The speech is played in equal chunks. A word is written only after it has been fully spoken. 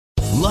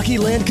Lucky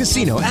Land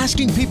Casino,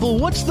 asking people,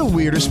 what's the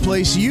weirdest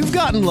place you've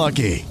gotten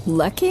lucky?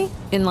 Lucky?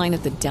 In line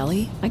at the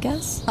deli, I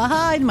guess?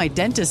 Aha, in my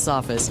dentist's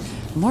office.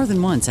 More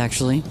than once,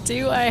 actually.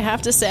 Do I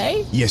have to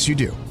say? Yes, you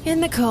do. In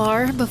the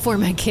car before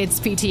my kids'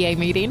 PTA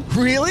meeting.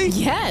 Really?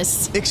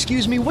 Yes.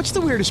 Excuse me, what's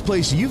the weirdest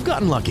place you've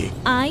gotten lucky?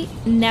 I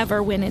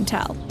never win and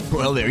tell.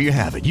 Well, there you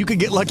have it. You can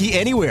get lucky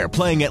anywhere,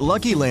 playing at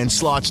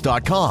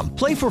LuckyLandSlots.com.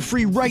 Play for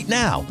free right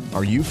now.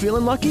 Are you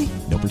feeling lucky?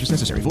 No purchase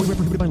necessary. Void where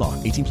prohibited by law.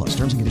 18 plus.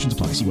 Terms and conditions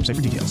apply. See website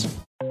for details.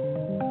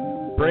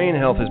 Brain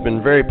health has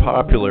been very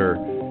popular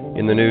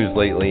in the news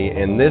lately,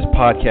 and this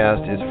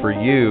podcast is for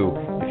you.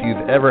 If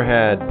you've ever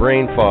had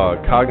brain fog,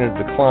 cognitive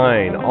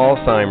decline,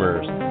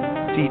 Alzheimer's,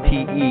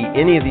 CTE,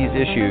 any of these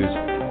issues,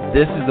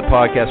 this is the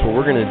podcast where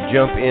we're going to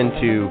jump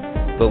into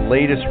the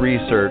latest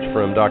research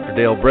from Dr.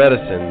 Dale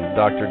Bredesen,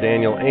 Dr.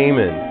 Daniel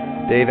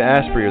Amen, Dave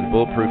Asprey of the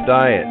Bulletproof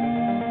Diet,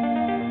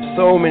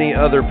 so many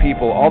other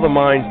people, all the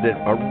minds that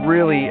are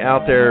really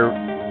out there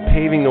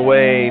paving the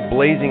way,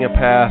 blazing a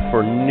path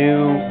for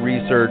new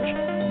research,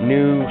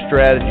 new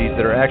strategies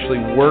that are actually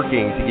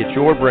working to get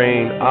your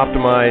brain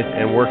optimized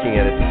and working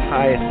at its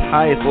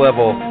highest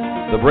level.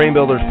 The Brain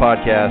Builders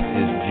podcast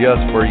is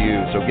just for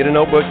you. So get a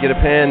notebook, get a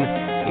pen,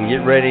 and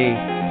get ready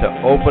to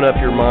open up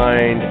your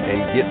mind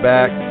and get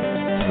back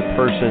to the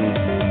person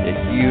that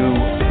you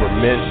were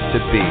meant to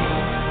be.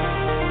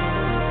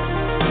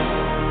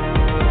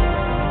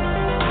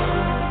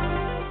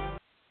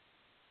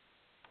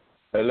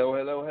 Hello,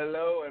 hello,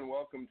 hello, and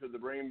welcome to the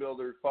Brain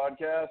Builders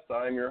podcast.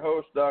 I'm your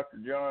host, Dr.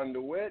 John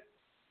DeWitt,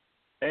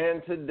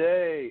 and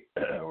today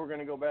we're going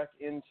to go back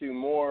into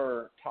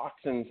more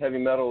toxins, heavy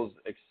metals,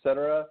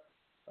 etc.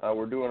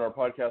 We're doing our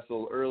podcast a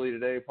little early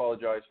today.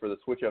 Apologize for the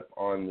switch up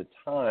on the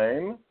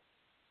time.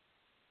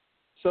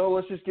 So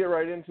let's just get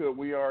right into it.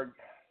 We are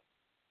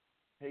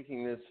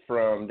taking this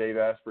from Dave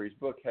Asprey's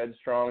book,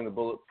 Headstrong, The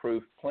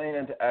Bulletproof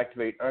Plan to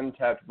Activate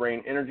Untapped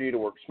Brain Energy to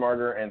Work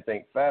Smarter and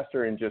Think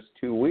Faster in Just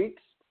 2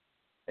 weeks.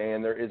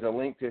 And there is a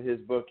link to his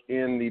book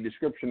in the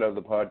description of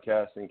the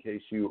podcast. In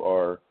case you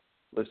are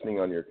listening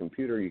on your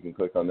computer, you can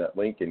click on that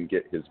link and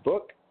get his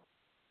book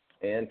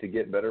and to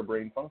get better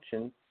brain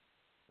function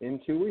in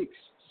 2 weeks.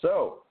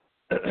 So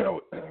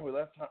we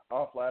left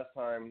off last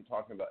time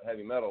talking about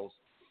heavy metals.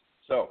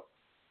 So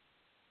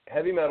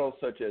heavy metals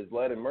such as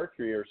lead and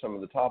mercury are some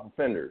of the top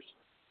offenders.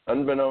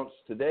 Unbeknownst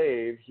to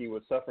Dave, he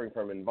was suffering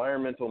from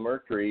environmental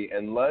mercury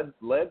and lead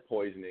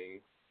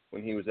poisoning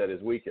when he was at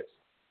his weakest.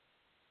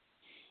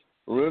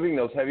 Removing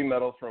those heavy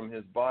metals from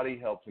his body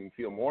helps him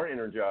feel more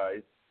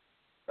energized,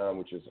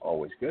 which is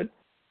always good.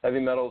 Heavy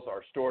metals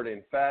are stored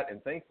in fat,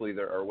 and thankfully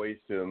there are ways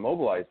to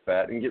immobilize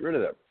fat and get rid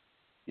of them.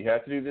 You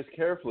have to do this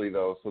carefully,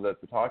 though, so that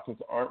the toxins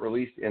aren't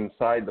released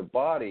inside the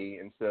body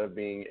instead of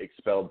being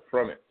expelled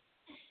from it.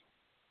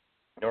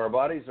 Now, our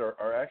bodies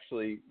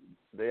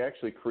they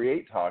actually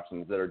create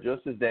toxins that are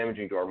just as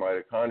damaging to our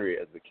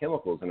mitochondria as the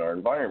chemicals in our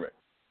environment.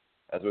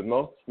 As with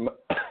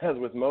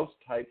most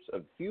types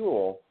of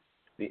fuel,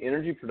 the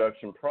energy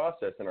production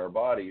process in our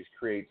bodies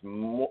creates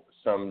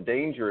some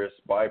dangerous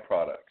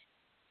byproducts,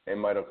 and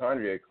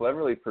mitochondria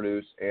cleverly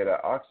produce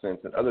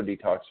antioxidants and other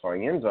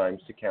detoxifying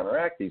enzymes to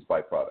counteract these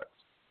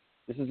byproducts.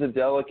 This is a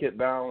delicate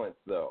balance,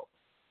 though,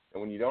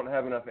 and when you don't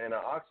have enough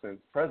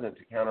antioxidants present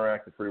to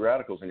counteract the free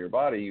radicals in your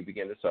body, you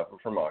begin to suffer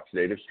from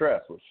oxidative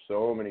stress, which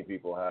so many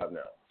people have now.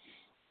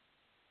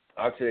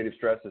 Oxidative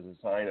stress is a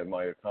sign of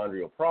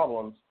mitochondrial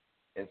problems,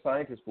 and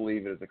scientists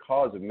believe it is the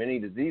cause of many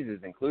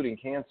diseases, including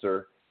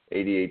cancer,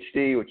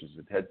 ADHD, which is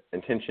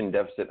attention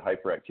deficit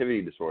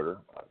hyperactivity disorder,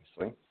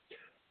 obviously,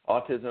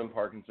 autism,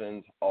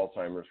 Parkinson's,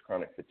 Alzheimer's,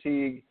 chronic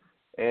fatigue,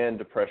 and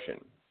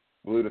depression.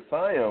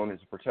 Glutathione is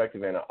a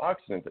protective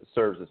antioxidant that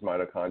serves as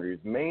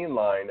mitochondria's main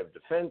line of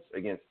defense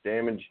against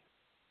damage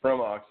from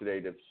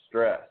oxidative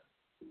stress.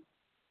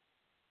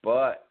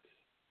 But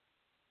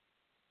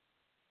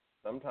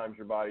sometimes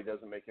your body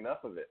doesn't make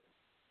enough of it.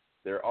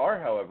 There are,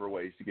 however,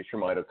 ways to get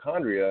your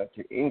mitochondria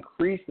to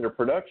increase their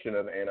production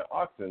of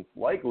antioxidants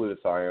like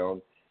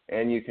glutathione,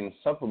 and you can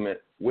supplement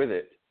with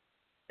it,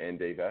 and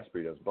Dave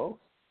Asprey does both.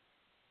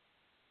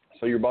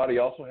 So your body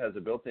also has a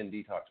built-in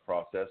detox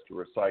process to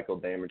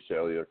recycle damaged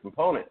cellular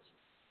components.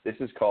 This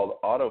is called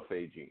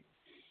autophagy,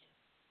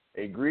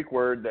 a Greek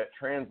word that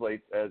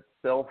translates as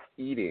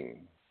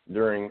self-eating.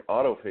 During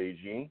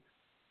autophagy,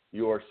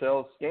 your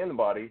cells scan the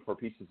body for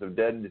pieces of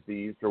dead,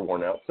 diseased, or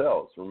worn-out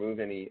cells, remove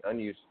any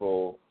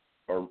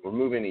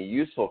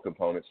useful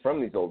components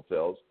from these old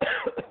cells,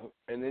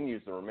 and then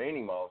use the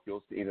remaining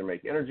molecules to either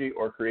make energy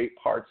or create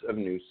parts of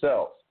new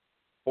cells,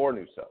 or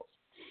new cells.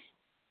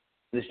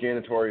 This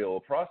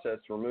janitorial process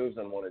removes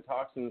unwanted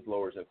toxins,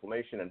 lowers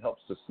inflammation, and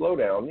helps to slow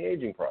down the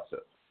aging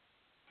process.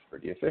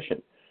 Pretty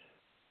efficient.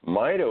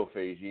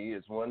 Mitophagy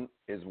is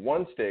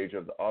one stage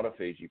of the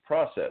autophagy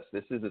process.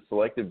 This is a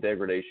selective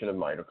degradation of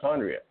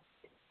mitochondria.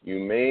 You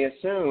may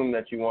assume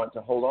that you want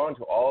to hold on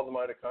to all the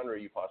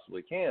mitochondria you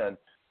possibly can,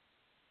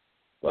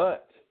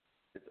 but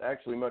it's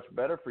actually much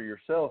better for your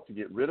cells to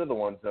get rid of the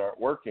ones that aren't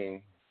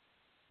working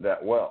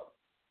that well.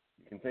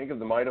 You can think of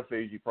the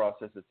mitophagy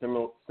process as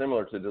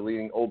similar to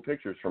deleting old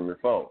pictures from your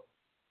phone.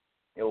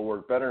 it will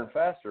work better and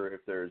faster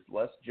if there's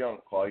less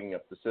junk clogging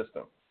up the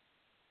system.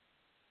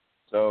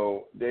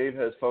 So Dave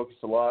has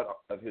focused a lot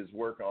of his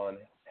work on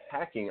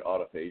hacking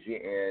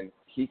autophagy, and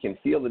he can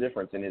feel the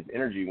difference in his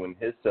energy when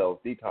his cells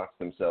detox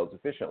themselves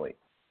efficiently.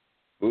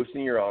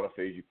 Boosting your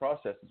autophagy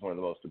process is one of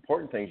the most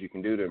important things you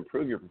can do to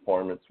improve your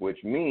performance,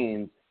 which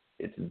means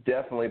it's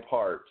definitely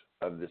part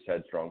of this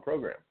Headstrong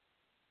program.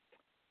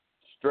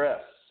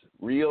 Stress,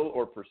 real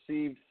or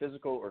perceived,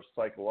 physical or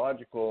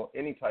psychological,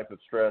 any type of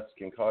stress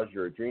can cause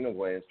your adrenal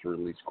glands to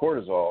release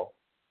cortisol,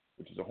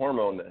 which is a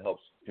hormone that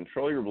helps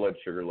control your blood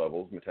sugar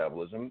levels,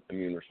 metabolism,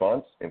 immune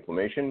response,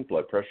 inflammation,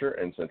 blood pressure,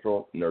 and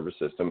central nervous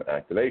system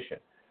activation.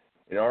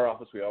 In our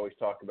office, we always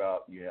talk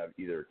about you have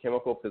either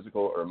chemical,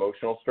 physical, or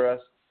emotional stress.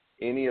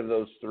 Any of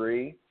those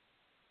three,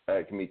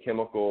 it can be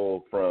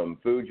chemical from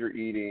food you're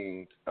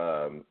eating,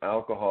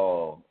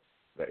 alcohol,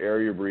 the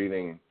air you're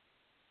breathing.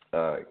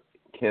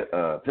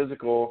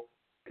 Physical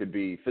could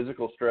be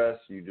physical stress.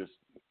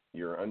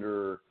 You're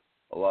under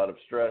a lot of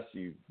stress.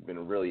 You've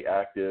been really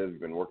active.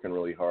 You've been working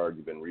really hard.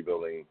 You've been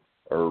rebuilding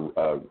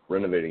or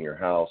renovating your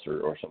house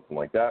or something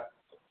like that.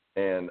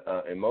 And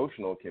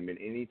emotional can be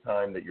any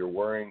time that you're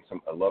worrying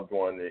a loved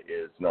one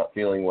is not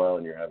feeling well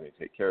and you're having to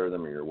take care of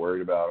them, or you're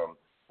worried about them,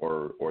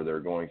 or they're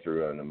going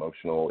through an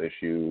emotional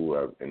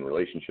issue in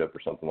relationship or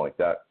something like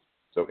that.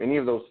 So any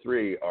of those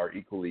three are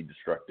equally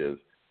destructive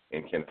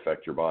and can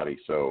affect your body.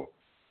 So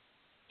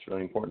it's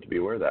really important to be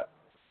aware of that.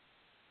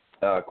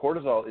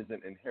 Cortisol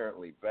isn't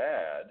inherently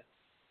bad,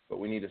 but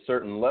we need a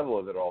certain level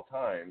of it at all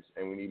times,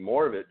 and we need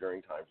more of it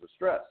during times of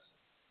stress.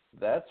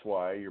 That's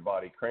why your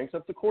body cranks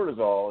up the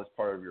cortisol as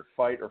part of your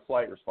fight or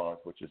flight response,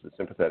 which is the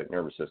sympathetic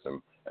nervous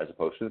system, as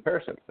opposed to the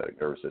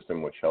parasympathetic nervous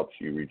system, which helps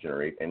you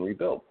regenerate and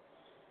rebuild.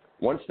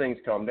 Once things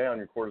calm down,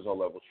 your cortisol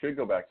levels should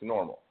go back to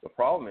normal. The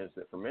problem is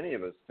that for many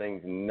of us,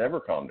 things never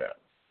calm down.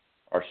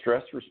 Our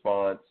stress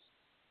response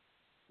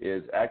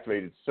is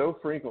activated so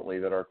frequently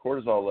that our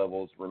cortisol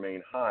levels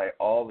remain high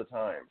all the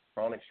time.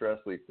 Chronic stress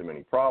leads to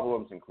many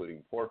problems,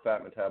 including poor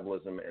fat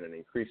metabolism and an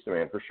increased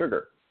demand for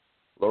sugar.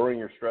 Lowering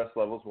your stress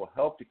levels will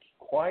help to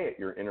quiet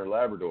your inner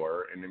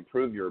Labrador and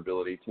improve your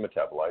ability to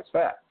metabolize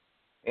fat.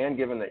 And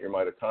given that your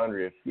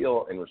mitochondria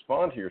feel and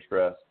respond to your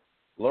stress,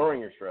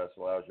 lowering your stress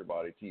allows your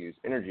body to use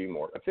energy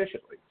more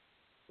efficiently.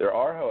 There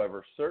are,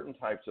 however, certain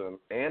types of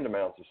and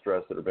amounts of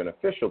stress that are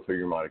beneficial to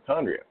your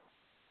mitochondria.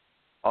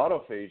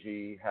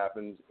 Autophagy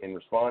happens in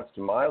response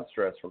to mild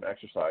stress from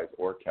exercise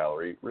or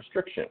calorie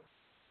restriction.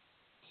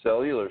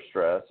 Cellular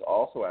stress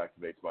also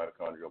activates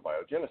mitochondrial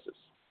biogenesis,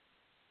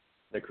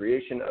 the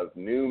creation of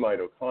new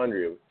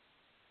mitochondria.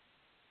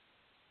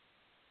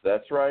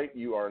 That's right,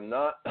 you are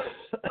not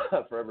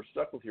forever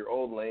stuck with your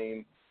old,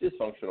 lame,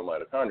 dysfunctional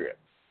mitochondria.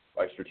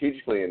 By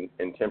strategically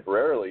and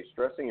temporarily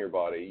stressing your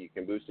body, you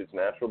can boost its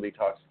natural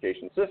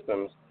detoxification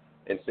systems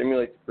and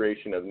stimulate the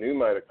creation of new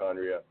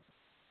mitochondria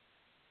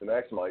to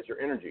maximize your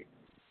energy.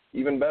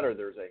 Even better,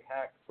 there's a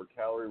hack for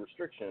calorie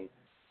restriction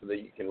so that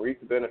you can reap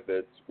the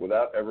benefits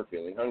without ever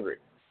feeling hungry.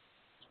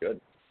 It's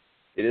good.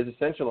 It is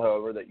essential,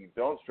 however, that you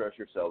don't stress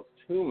your cells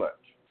too much.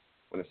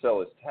 When a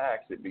cell is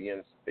taxed, it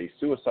begins a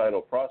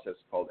suicidal process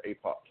called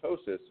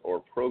apoptosis,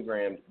 or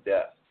programmed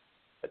death.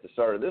 At the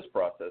start of this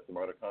process, the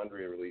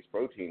mitochondria release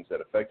proteins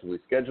that effectively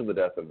schedule the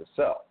death of the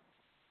cell.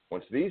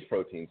 Once these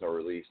proteins are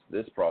released,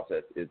 this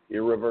process is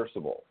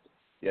irreversible.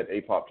 Yet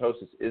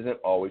apoptosis isn't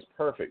always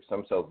perfect.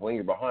 Some cells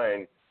linger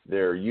behind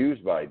their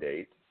use-by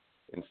date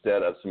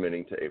instead of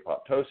submitting to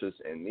apoptosis,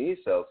 and these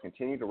cells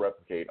continue to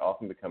replicate,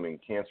 often becoming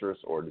cancerous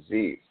or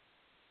diseased.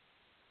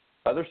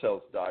 Other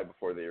cells die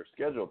before they are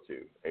scheduled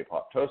to.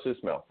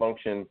 Apoptosis,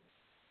 malfunction,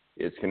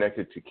 is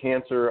connected to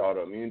cancer,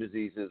 autoimmune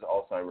diseases,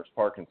 Alzheimer's,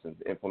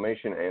 Parkinson's,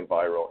 inflammation, and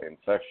viral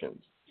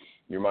infections.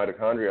 Your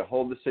mitochondria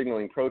hold the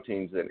signaling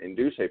proteins that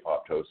induce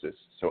apoptosis,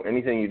 so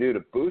anything you do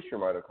to boost your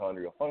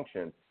mitochondrial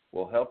function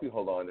will help you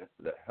hold on to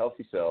the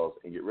healthy cells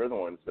and get rid of the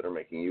ones that are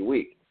making you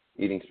weak.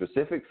 Eating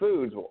specific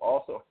foods will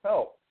also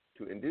help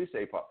to induce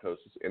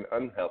apoptosis in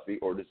unhealthy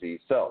or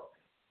diseased cells.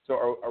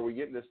 So are we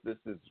getting this? This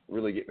is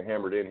really getting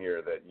hammered in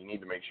here that you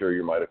need to make sure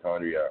your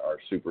mitochondria are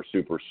super,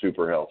 super,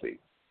 super healthy.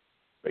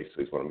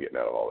 Basically is what I'm getting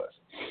out of all this.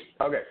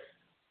 Okay.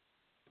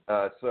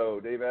 So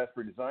Dave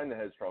Asprey designed the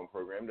Headstrong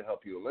program to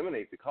help you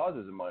eliminate the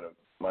causes of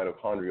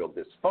mitochondrial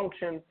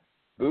dysfunction,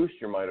 boost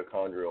your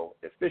mitochondrial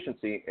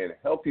efficiency, and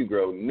help you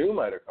grow new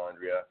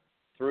mitochondria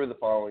through the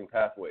following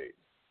pathways: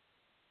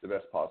 the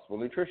best possible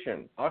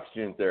nutrition,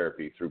 oxygen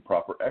therapy through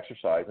proper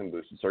exercise and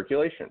boosted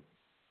circulation,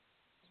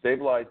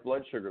 stabilized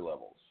blood sugar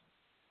levels,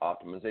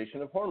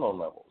 optimization of hormone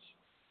levels,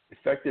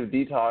 effective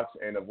detox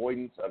and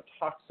avoidance of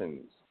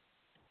toxins,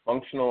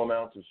 functional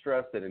amounts of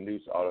stress that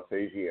induce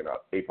autophagy and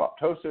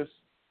apoptosis.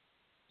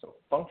 So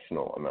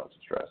functional amounts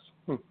of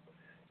stress.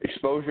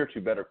 Exposure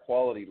to better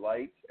quality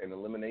light and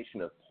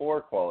elimination of poor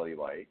quality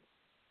light.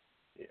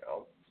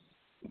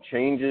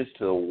 Changes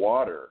to the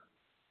water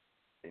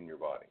in your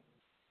body.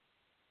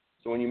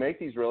 So when you make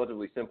these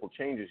relatively simple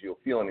changes, you'll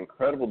feel an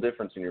incredible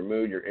difference in your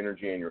mood, your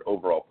energy, and your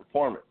overall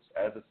performance.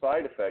 As a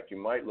side effect, you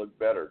might look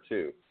better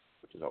too,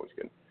 which is always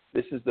good.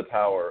 This is the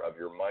power of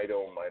your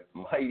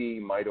mighty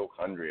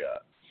mitochondria.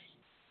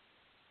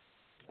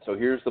 So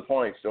here's the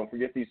points. Don't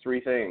forget these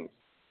three things.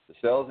 The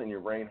cells in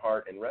your brain,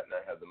 heart, and retina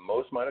have the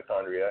most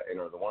mitochondria and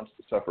are the ones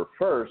that suffer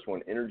first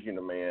when energy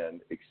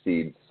demand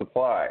exceeds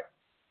supply.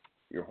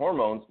 Your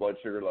hormones, blood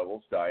sugar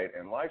levels, diet,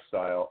 and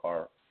lifestyle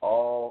are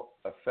all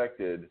affect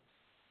the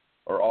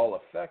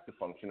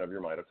function of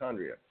your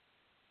mitochondria.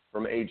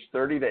 From age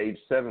 30 to age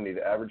 70,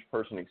 the average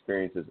person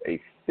experiences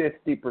a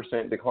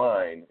 50%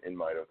 decline in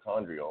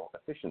mitochondrial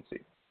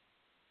efficiency.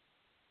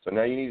 So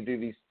now you need to do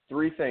these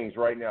three things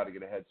right now to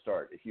get a head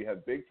start. If you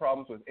have big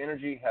problems with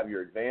energy, have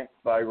your advanced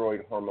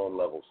thyroid hormone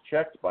levels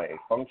checked by a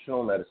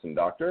functional medicine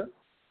doctor.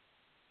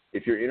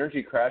 If your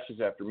energy crashes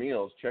after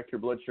meals, check your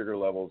blood sugar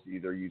levels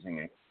either using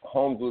a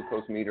home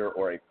glucose meter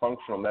or a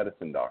functional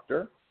medicine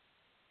doctor.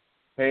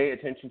 Pay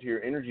attention to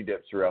your energy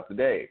dips throughout the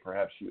day.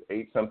 Perhaps you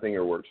ate something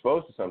or were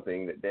exposed to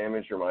something that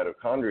damaged your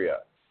mitochondria.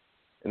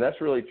 And that's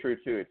really true,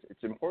 too.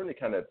 It's important to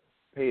kind of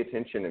pay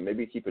attention and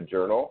maybe keep a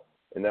journal,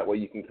 and that way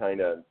you can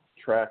kind of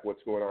track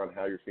what's going on,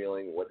 how you're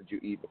feeling, what did you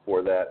eat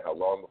before that, how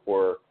long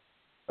before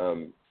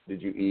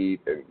did you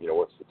eat, and,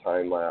 what's the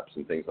time lapse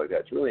and things like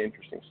that. It's really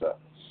interesting stuff.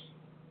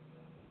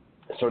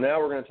 So now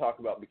we're going to talk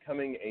about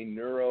becoming a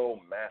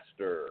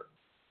neuromaster.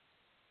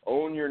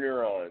 Own your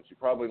neurons. You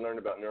probably learned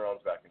about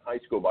neurons back in high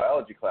school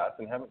biology class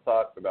and haven't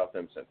thought about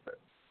them since then.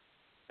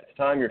 At the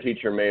time, your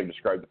teacher may have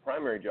described the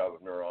primary job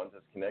of neurons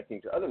as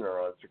connecting to other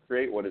neurons to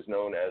create what is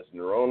known as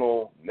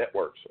neuronal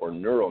networks or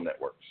neural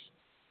networks.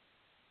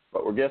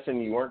 But we're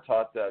guessing you weren't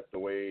taught that the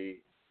way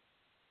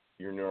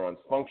your neurons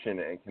function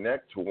and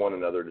connect to one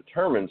another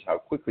determines how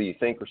quickly you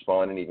think,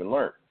 respond, and even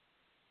learn.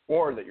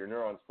 Or that your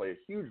neurons play a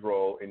huge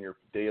role in your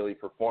daily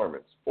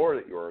performance, or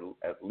that you're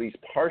at least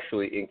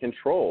partially in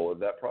control of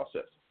that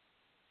process.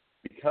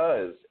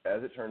 Because,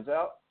 as it turns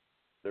out,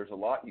 there's a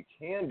lot you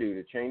can do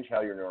to change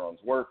how your neurons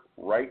work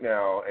right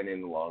now and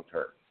in the long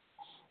term.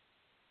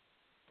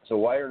 So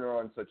why are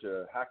neurons such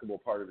a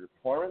hackable part of your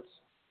performance?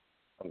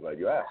 I'm glad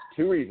you asked.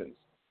 Two reasons.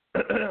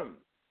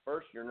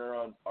 First, your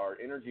neurons are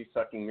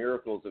energy-sucking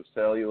miracles of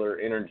cellular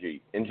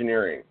energy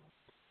engineering.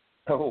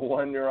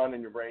 One neuron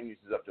in your brain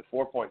uses up to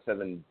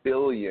 4.7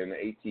 billion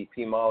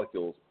ATP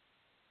molecules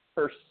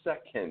per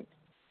second.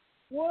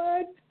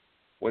 What?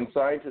 When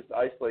scientists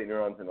isolate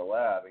neurons in a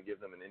lab and give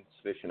them an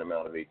insufficient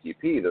amount of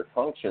ATP, their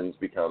functions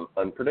become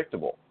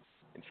unpredictable.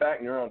 In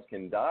fact, neurons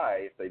can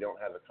die if they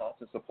don't have a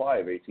constant supply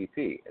of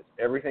ATP, as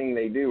everything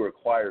they do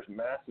requires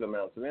massive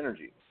amounts of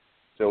energy.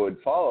 So it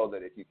would follow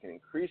that if you can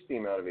increase the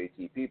amount of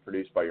ATP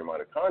produced by your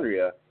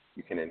mitochondria,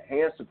 you can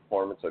enhance the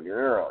performance of your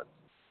neurons,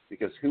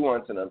 because who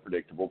wants an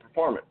unpredictable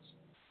performance?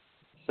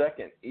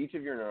 Second, each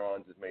of your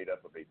neurons is made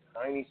up of a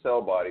tiny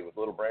cell body with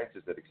little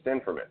branches that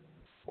extend from it.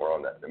 More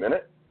on that in a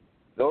minute.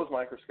 Those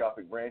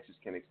microscopic branches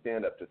can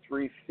extend up to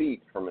 3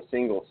 feet from a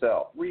single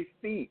cell. 3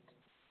 feet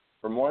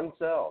from one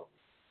cell.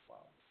 Wow.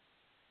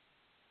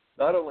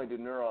 Not only do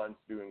neurons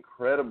do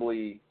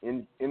incredibly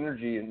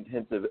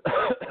energy-intensive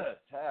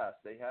tasks,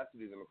 they have to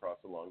do them across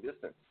a long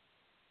distance.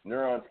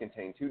 Neurons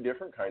contain 2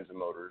 different kinds of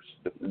motors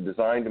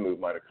designed to move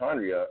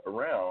mitochondria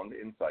around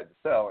inside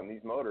the cell, and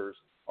these motors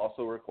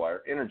also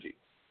require energy.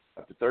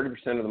 Up to 30%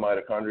 of the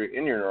mitochondria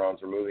in your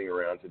neurons are moving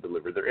around to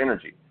deliver their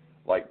energy,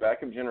 like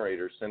backup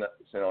generators sent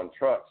on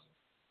trucks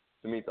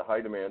to meet the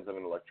high demands of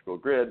an electrical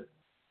grid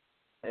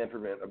and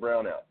prevent a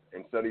brownout.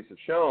 And studies have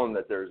shown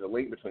that there is a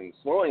link between the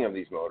slowing of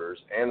these motors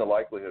and the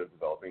likelihood of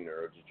developing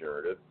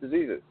neurodegenerative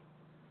diseases.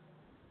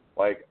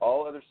 Like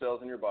all other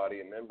cells in your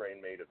body, a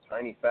membrane made of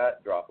tiny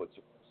fat droplets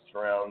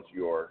surrounds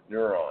your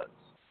neurons,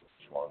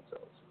 Schwann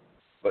cells.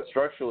 But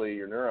structurally,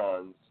 your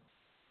neurons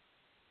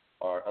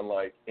are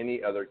unlike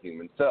any other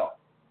human cell.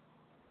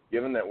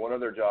 Given that one of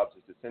their jobs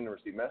is to send and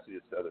receive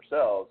messages to other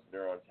cells,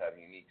 neurons have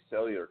unique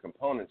cellular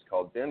components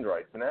called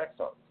dendrites and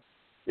axons.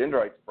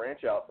 Dendrites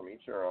branch out from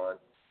each neuron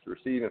to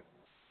receive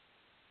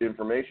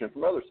information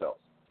from other cells.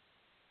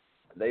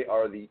 They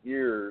are the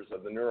ears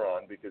of the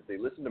neuron because they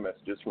listen to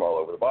messages from all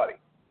over the body.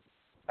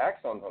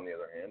 Axons, on the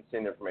other hand,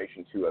 send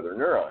information to other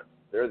neurons.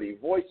 They're the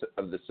voice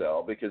of the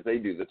cell because they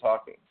do the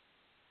talking.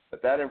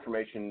 But that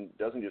information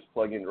doesn't just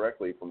plug in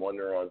directly from one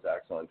neuron's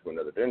axon to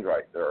another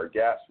dendrite. There are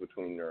gaps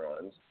between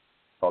neurons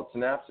called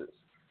synapses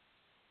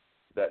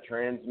that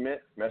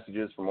transmit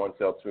messages from one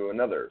cell to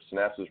another.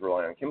 Synapses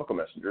rely on chemical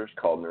messengers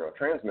called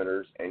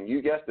neurotransmitters, and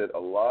you guessed it, a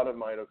lot of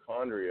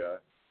mitochondria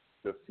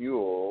to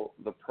fuel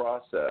the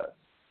process.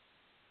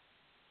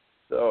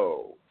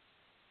 So,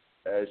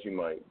 as you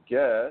might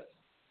guess,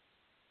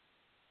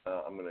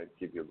 I'm going to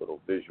give you a little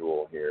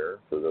visual here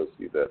for those of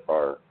you that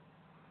are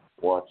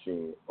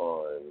watching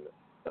on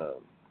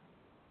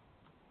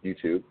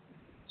YouTube.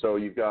 So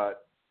you've got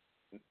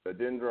a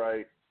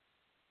dendrite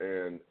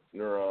and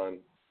neuron.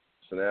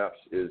 Synapse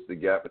is the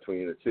gap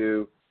between the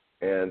two,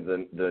 and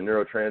the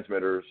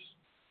neurotransmitters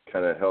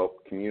kind of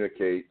help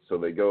communicate, so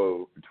they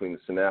go between the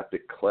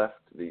synaptic cleft,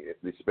 the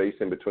space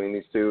in between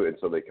these two, and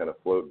so they kind of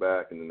float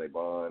back and then they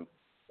bond,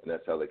 and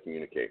that's how they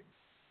communicate.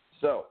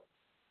 So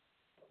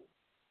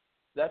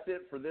that's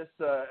it for this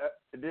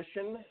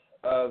edition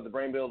of the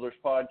Brain Builders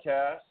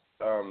podcast.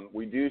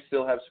 We do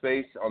still have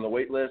space on the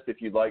wait list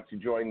if you'd like to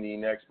join the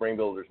next Brain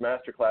Builders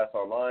Masterclass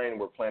online.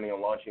 We're planning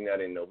on launching that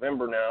in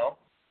November now.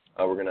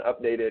 We're going to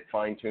update it,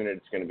 fine-tune it.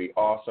 It's going to be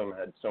awesome.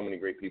 Had so many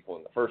great people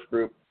in the first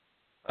group.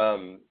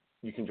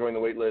 You can join the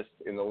wait list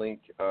in the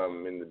link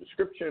in the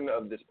description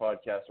of this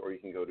podcast, or you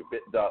can go to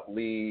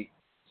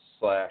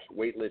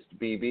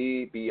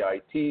bit.ly/waitlistbb,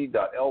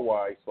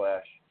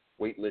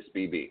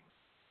 bit.ly/waitlistbb.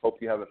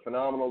 Hope you have a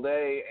phenomenal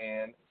day,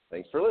 and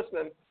thanks for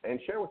listening, and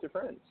share with your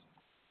friends.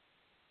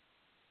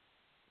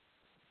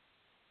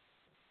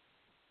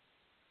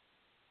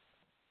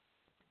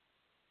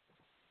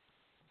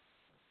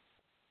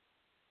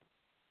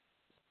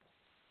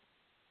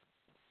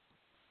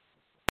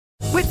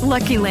 With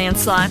Lucky Land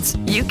Slots,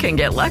 you can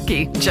get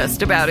lucky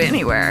just about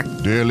anywhere.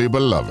 Dearly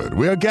beloved,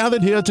 we are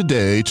gathered here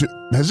today to...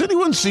 Has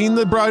anyone seen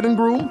the bride and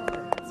groom?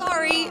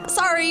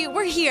 Sorry,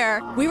 we're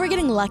here. We were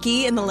getting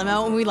lucky in the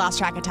limo and we lost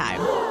track of time.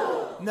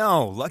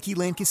 No, Lucky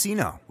Land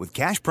Casino, with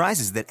cash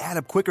prizes that add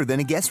up quicker than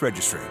a guest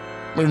registry.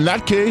 In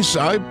that case,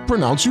 I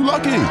pronounce you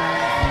lucky.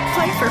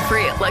 Play for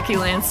free at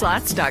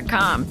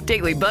LuckyLandSlots.com.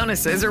 Daily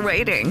bonuses are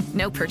waiting.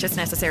 No purchase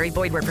necessary.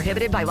 Void where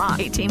prohibited by law.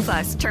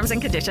 18+. Terms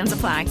and conditions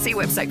apply. See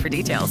website for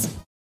details.